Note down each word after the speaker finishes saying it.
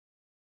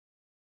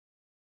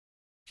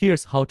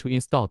Here's how to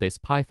install this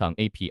Python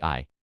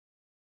API.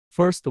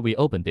 First, we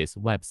open this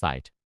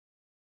website.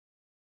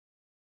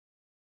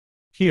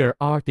 Here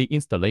are the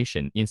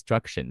installation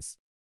instructions: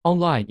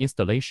 online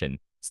installation,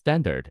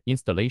 standard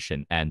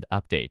installation, and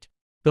update.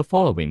 The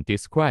following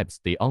describes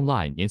the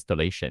online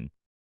installation.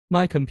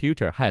 My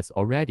computer has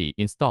already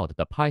installed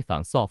the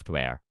Python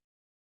software.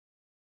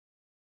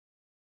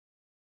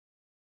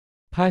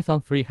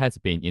 Python 3 has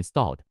been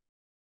installed.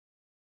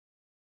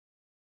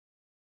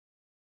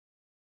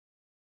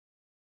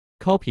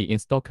 Copy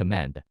install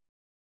command.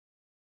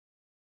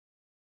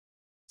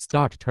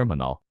 Start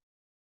terminal.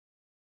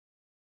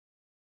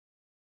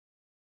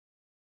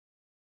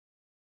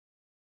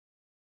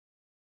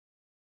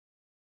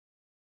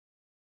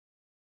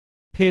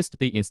 Paste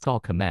the install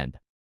command.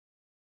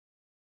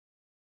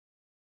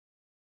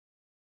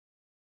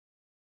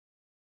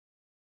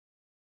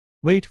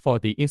 Wait for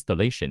the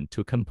installation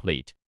to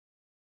complete.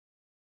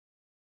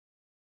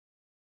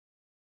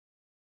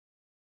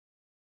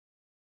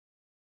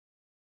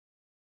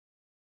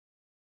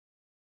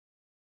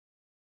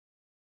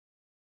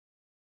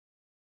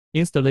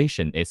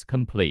 Installation is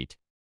complete.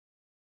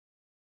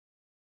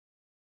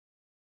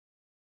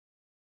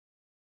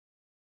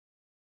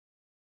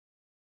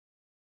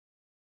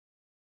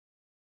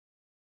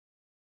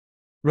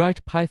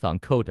 Write Python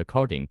code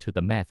according to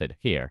the method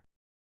here.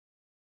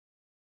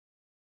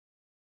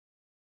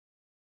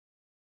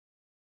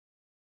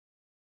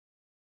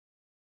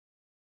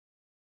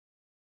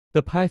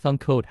 The Python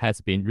code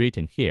has been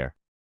written here.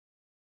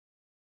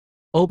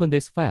 Open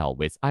this file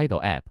with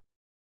iDraw app.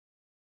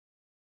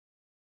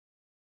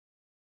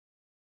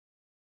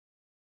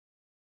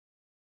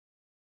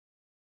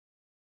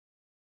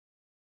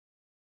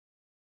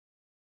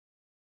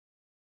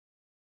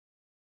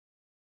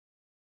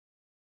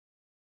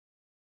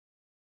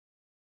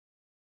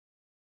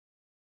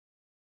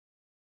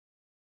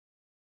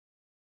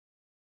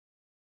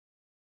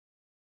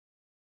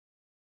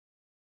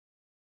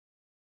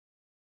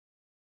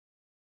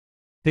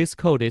 This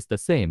code is the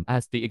same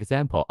as the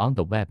example on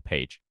the web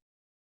page.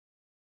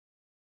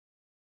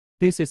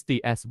 This is the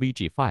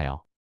SVG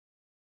file.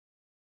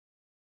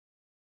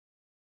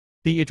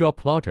 The iDraw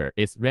plotter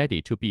is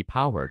ready to be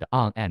powered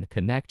on and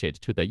connected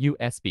to the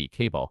USB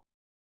cable.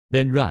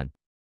 Then run.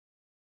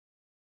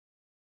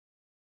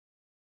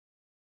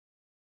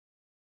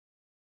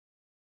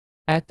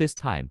 At this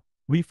time,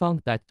 we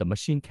found that the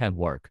machine can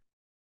work.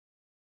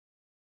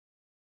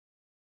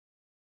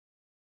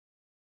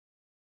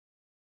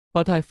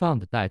 But I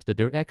found that the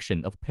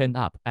direction of pen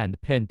up and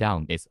pen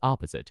down is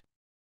opposite.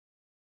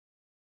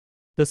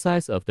 The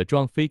size of the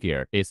drawn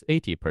figure is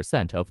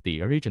 80% of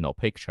the original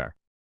picture.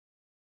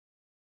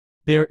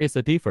 There is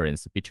a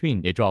difference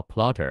between iDraw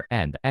plotter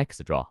and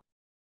iDraw.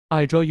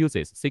 iDraw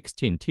uses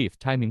 16-teeth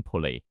timing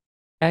pulley.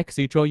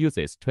 iDraw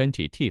uses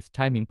 20-teeth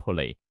timing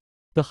pulley.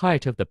 The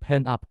height of the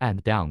pen up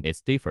and down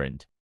is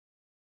different.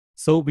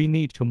 So we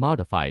need to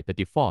modify the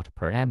default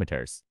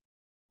parameters.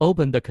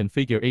 Open the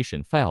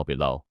configuration file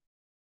below.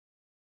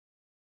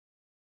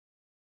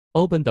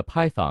 Open the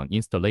Python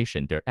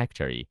installation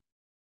directory.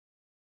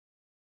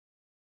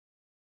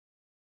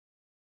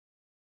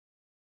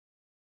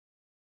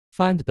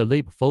 Find the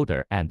lib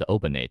folder and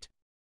open it.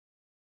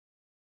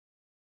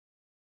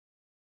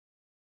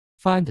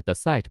 Find the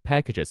site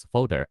packages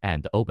folder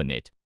and open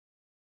it.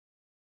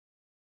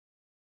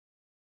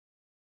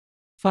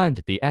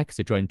 Find the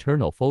iDraw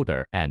internal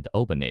folder and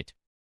open it.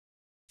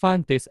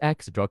 Find this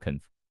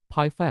iDrawConf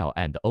py file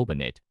and open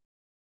it.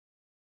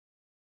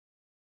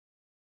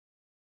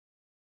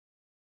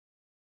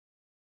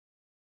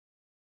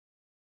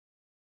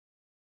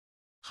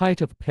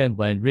 Height of pen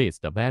when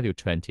raised value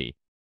 20.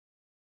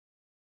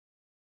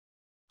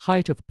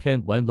 Height of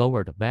pen when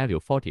lowered value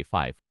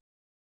 45.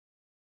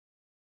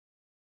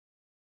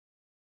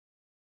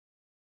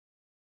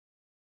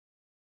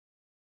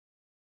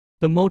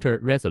 The motor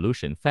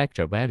resolution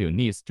factor value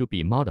needs to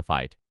be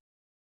modified.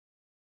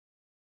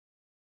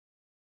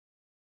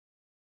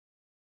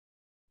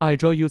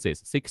 iDraw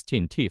uses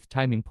 16-teeth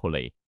timing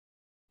pulley.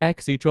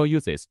 iDraw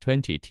uses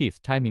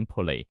 20-teeth timing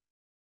pulley.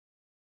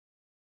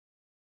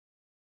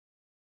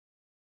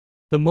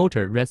 The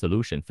motor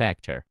resolution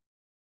factor.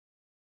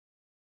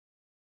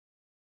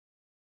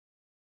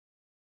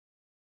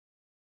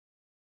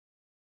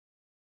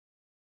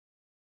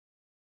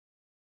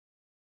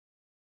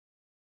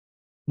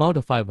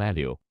 Modify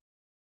value.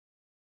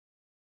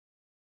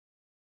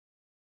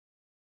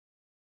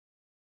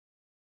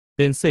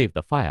 Then save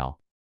the file.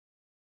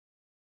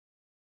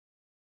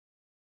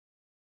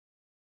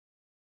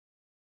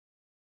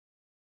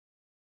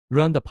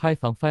 Run the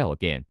Python file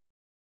again.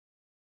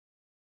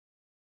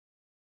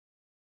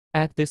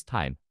 At this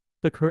time,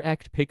 the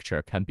correct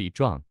picture can be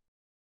drawn.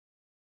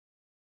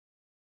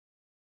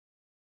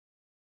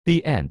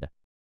 The end.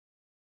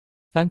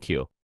 Thank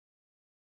you.